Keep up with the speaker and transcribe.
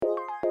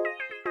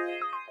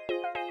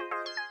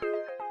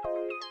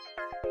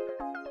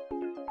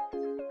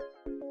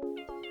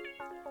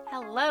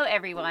Hello,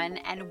 everyone,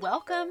 and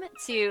welcome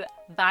to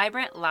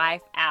Vibrant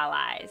Life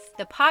Allies,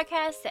 the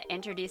podcast that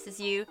introduces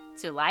you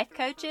to life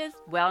coaches,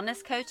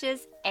 wellness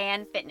coaches,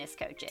 and fitness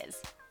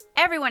coaches.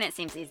 Everyone, it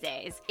seems these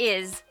days,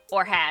 is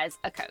or has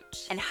a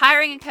coach, and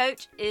hiring a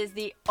coach is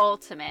the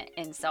ultimate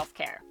in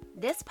self-care.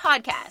 This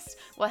podcast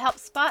will help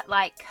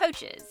spotlight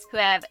coaches who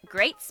have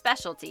great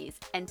specialties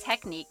and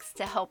techniques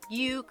to help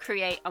you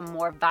create a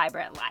more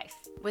vibrant life.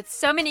 With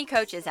so many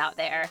coaches out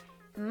there,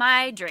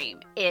 my dream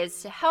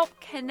is to help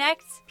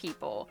connect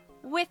people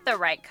with the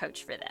right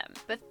coach for them.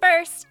 But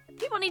first,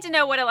 people need to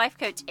know what a life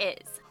coach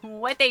is,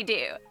 what they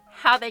do,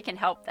 how they can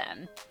help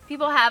them.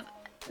 People have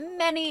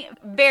many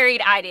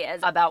varied ideas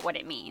about what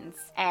it means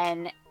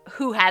and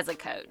who has a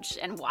coach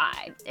and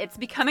why. It's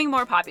becoming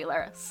more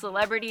popular.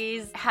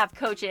 Celebrities have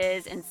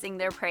coaches and sing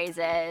their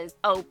praises.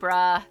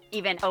 Oprah,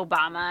 even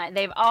Obama,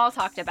 they've all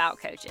talked about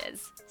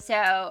coaches.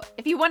 So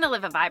if you want to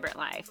live a vibrant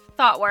life,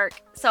 thought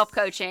work,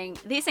 self-coaching,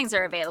 these things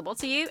are available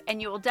to you,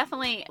 and you will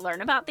definitely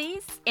learn about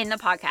these in the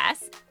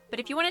podcast.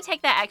 But if you want to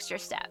take that extra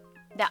step,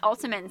 that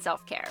ultimate in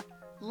self-care,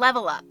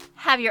 level up,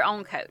 have your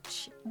own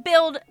coach,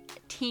 build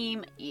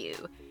Team You,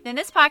 then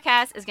this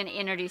podcast is going to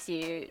introduce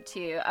you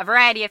to a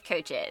variety of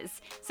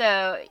coaches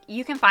so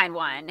you can find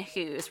one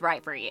who's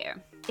right for you.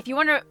 If you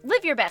want to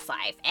live your best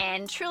life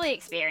and truly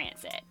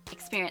experience it,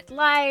 experience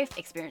life,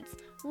 experience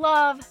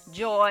love,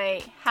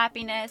 joy,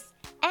 happiness,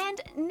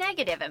 and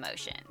negative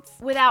emotions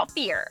without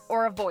fear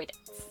or avoidance,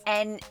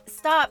 and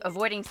stop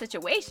avoiding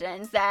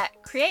situations that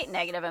create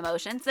negative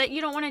emotions that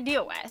you don't want to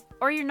deal with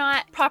or you're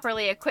not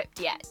properly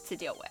equipped yet to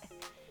deal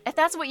with. If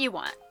that's what you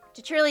want,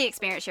 to truly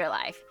experience your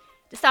life,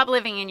 to stop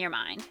living in your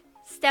mind,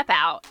 step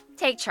out,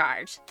 take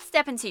charge,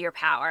 step into your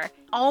power,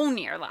 own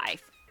your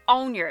life,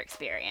 own your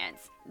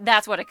experience.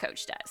 That's what a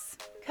coach does.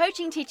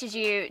 Coaching teaches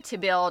you to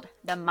build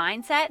the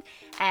mindset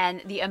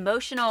and the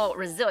emotional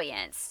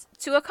resilience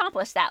to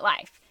accomplish that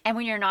life. And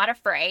when you're not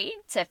afraid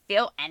to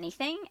feel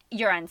anything,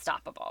 you're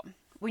unstoppable.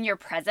 When you're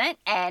present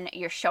and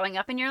you're showing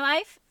up in your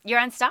life, you're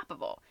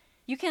unstoppable.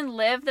 You can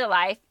live the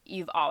life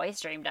you've always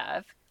dreamed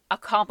of,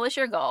 accomplish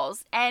your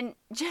goals, and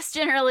just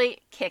generally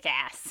kick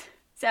ass.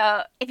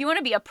 So if you want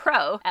to be a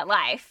pro at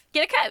life,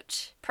 get a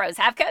coach. Pros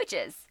have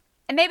coaches.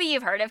 And maybe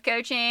you've heard of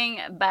coaching,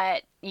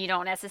 but you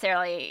don't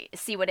necessarily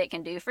see what it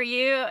can do for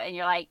you. And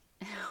you're like,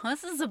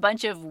 this is a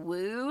bunch of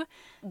woo.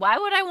 Why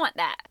would I want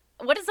that?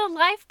 What is a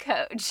life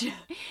coach?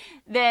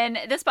 Then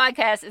this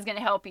podcast is going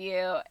to help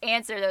you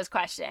answer those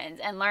questions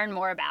and learn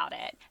more about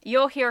it.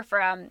 You'll hear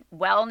from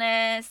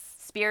wellness,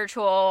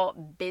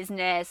 spiritual,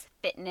 business,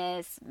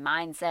 fitness,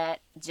 mindset,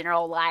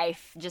 general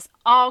life, just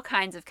all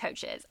kinds of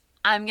coaches.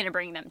 I'm going to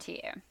bring them to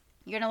you.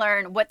 You're going to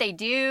learn what they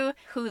do,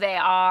 who they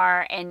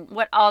are, and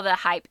what all the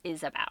hype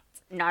is about.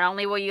 Not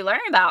only will you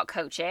learn about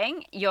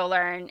coaching, you'll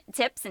learn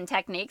tips and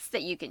techniques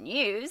that you can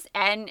use,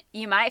 and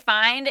you might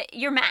find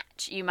your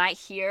match. You might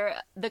hear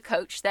the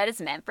coach that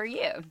is meant for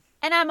you.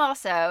 And I'm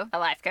also a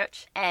life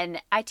coach,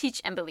 and I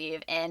teach and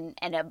believe in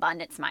an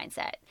abundance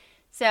mindset.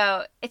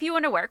 So if you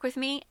want to work with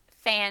me,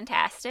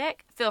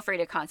 fantastic. Feel free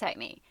to contact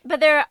me. But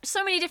there are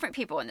so many different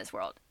people in this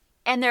world,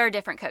 and there are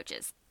different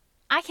coaches.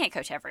 I can't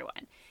coach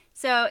everyone.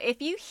 So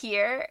if you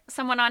hear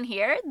someone on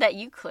here that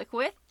you click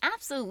with,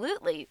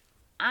 absolutely,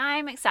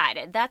 I'm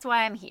excited. That's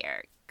why I'm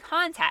here.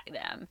 Contact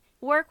them,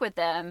 work with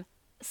them,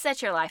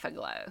 set your life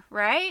aglow,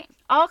 right?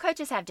 All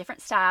coaches have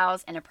different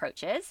styles and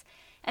approaches,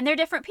 and they're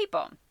different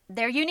people.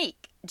 They're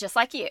unique, just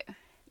like you.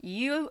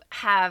 You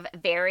have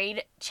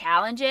varied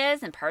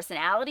challenges and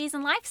personalities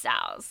and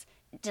lifestyles,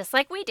 just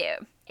like we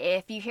do.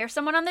 If you hear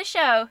someone on the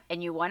show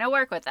and you want to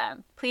work with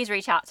them, please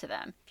reach out to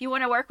them. If you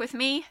want to work with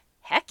me,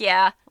 heck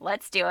yeah,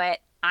 let's do it.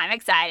 I'm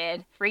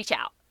excited. Reach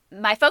out.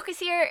 My focus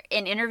here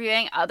in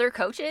interviewing other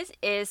coaches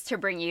is to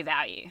bring you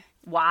value.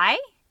 Why?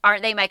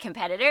 Aren't they my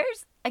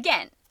competitors?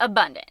 Again,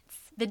 abundance.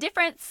 The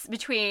difference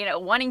between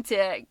wanting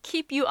to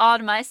keep you all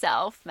to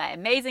myself, my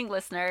amazing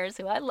listeners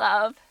who I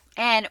love,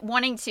 and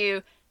wanting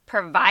to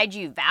provide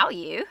you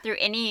value through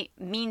any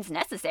means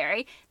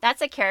necessary,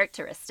 that's a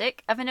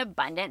characteristic of an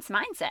abundance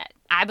mindset.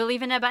 I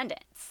believe in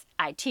abundance.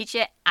 I teach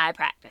it, I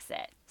practice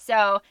it.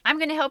 So I'm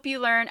going to help you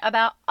learn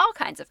about all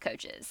kinds of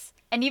coaches.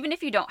 And even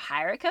if you don't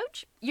hire a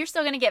coach, you're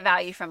still going to get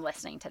value from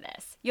listening to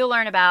this. You'll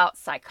learn about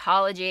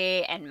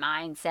psychology and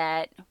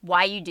mindset,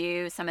 why you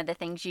do some of the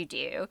things you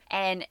do,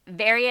 and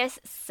various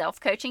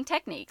self-coaching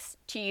techniques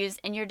to use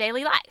in your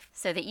daily life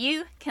so that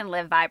you can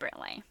live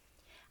vibrantly.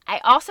 I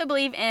also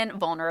believe in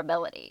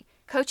vulnerability.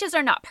 Coaches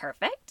are not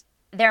perfect.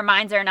 Their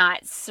minds are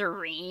not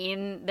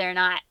serene. They're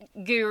not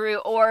guru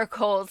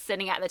oracles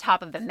sitting at the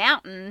top of the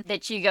mountain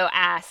that you go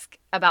ask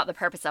about the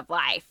purpose of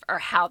life or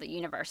how the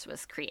universe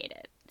was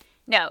created.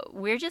 No,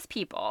 we're just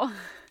people,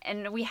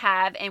 and we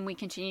have and we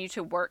continue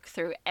to work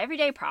through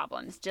everyday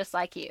problems just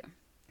like you.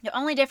 The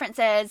only difference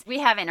is we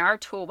have in our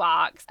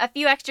toolbox a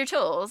few extra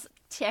tools,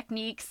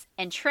 techniques,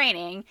 and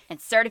training and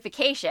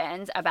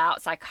certifications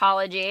about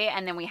psychology,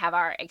 and then we have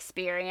our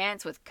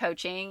experience with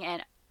coaching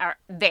and our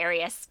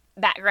various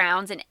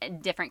backgrounds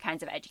and different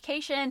kinds of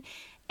education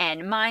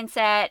and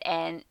mindset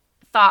and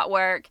thought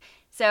work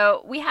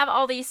So we have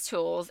all these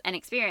tools and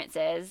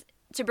experiences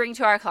to bring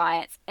to our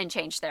clients and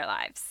change their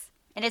lives.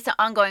 And it's an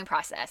ongoing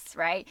process,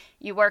 right?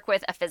 You work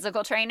with a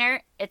physical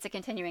trainer, it's a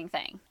continuing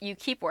thing. You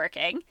keep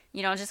working.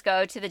 You don't just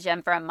go to the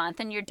gym for a month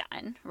and you're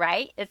done,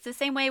 right? It's the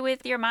same way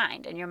with your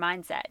mind and your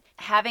mindset.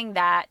 Having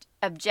that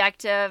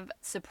objective,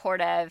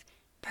 supportive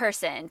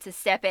person to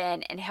step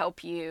in and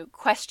help you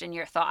question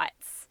your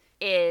thoughts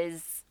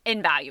is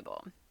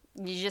invaluable.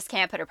 You just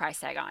can't put a price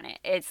tag on it.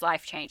 It's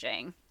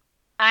life-changing.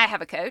 I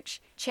have a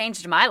coach,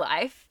 changed my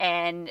life,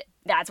 and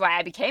that's why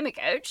I became a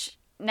coach.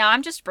 Now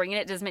I'm just bringing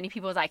it to as many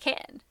people as I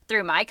can.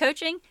 Through my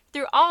coaching,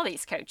 through all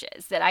these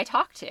coaches that I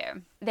talk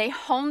to. They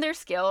hone their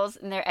skills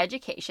and their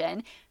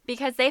education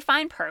because they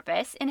find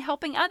purpose in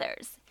helping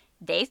others.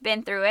 They've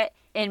been through it.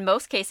 In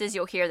most cases,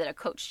 you'll hear that a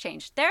coach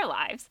changed their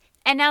lives,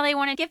 and now they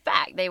want to give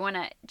back. They want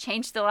to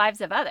change the lives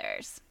of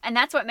others. And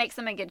that's what makes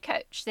them a good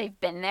coach. They've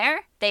been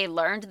there, they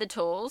learned the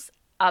tools,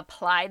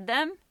 applied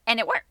them, and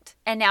it worked.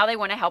 And now they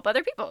want to help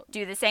other people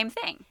do the same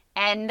thing.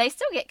 And they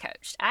still get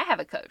coached. I have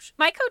a coach.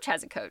 My coach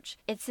has a coach.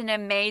 It's an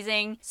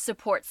amazing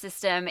support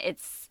system.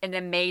 It's an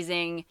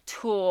amazing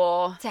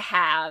tool to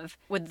have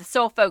with the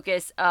sole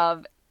focus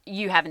of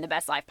you having the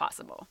best life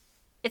possible.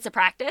 It's a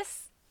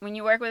practice. When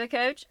you work with a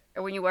coach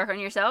or when you work on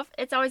yourself,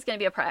 it's always going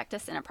to be a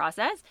practice and a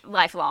process,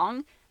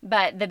 lifelong.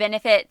 But the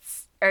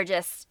benefits are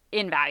just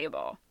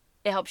invaluable.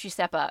 It helps you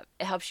step up.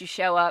 It helps you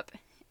show up.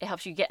 It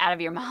helps you get out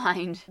of your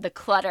mind the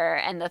clutter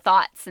and the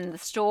thoughts and the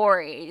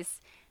stories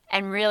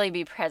and really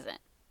be present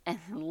and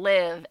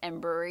live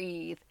and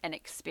breathe and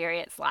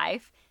experience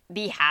life.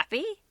 Be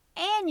happy,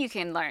 and you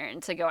can learn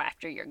to go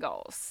after your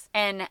goals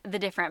and the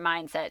different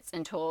mindsets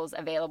and tools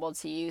available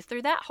to you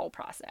through that whole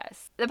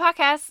process. The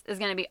podcast is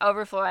going to be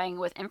overflowing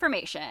with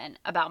information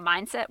about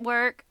mindset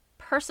work,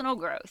 personal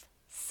growth,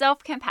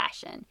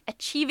 self-compassion,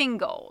 achieving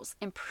goals,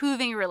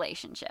 improving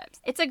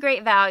relationships. It's a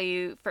great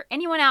value for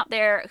anyone out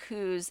there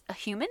who's a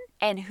human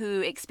and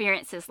who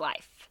experiences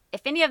life.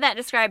 If any of that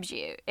describes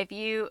you, if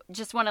you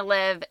just want to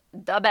live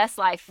the best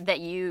life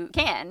that you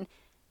can,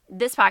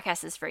 this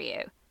podcast is for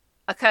you.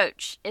 A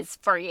coach is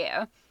for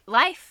you.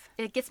 Life,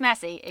 it gets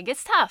messy. It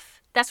gets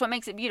tough. That's what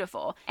makes it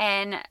beautiful.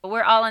 And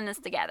we're all in this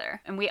together.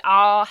 And we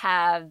all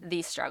have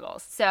these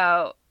struggles.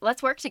 So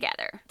let's work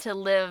together to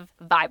live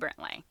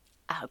vibrantly.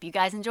 I hope you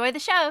guys enjoy the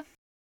show.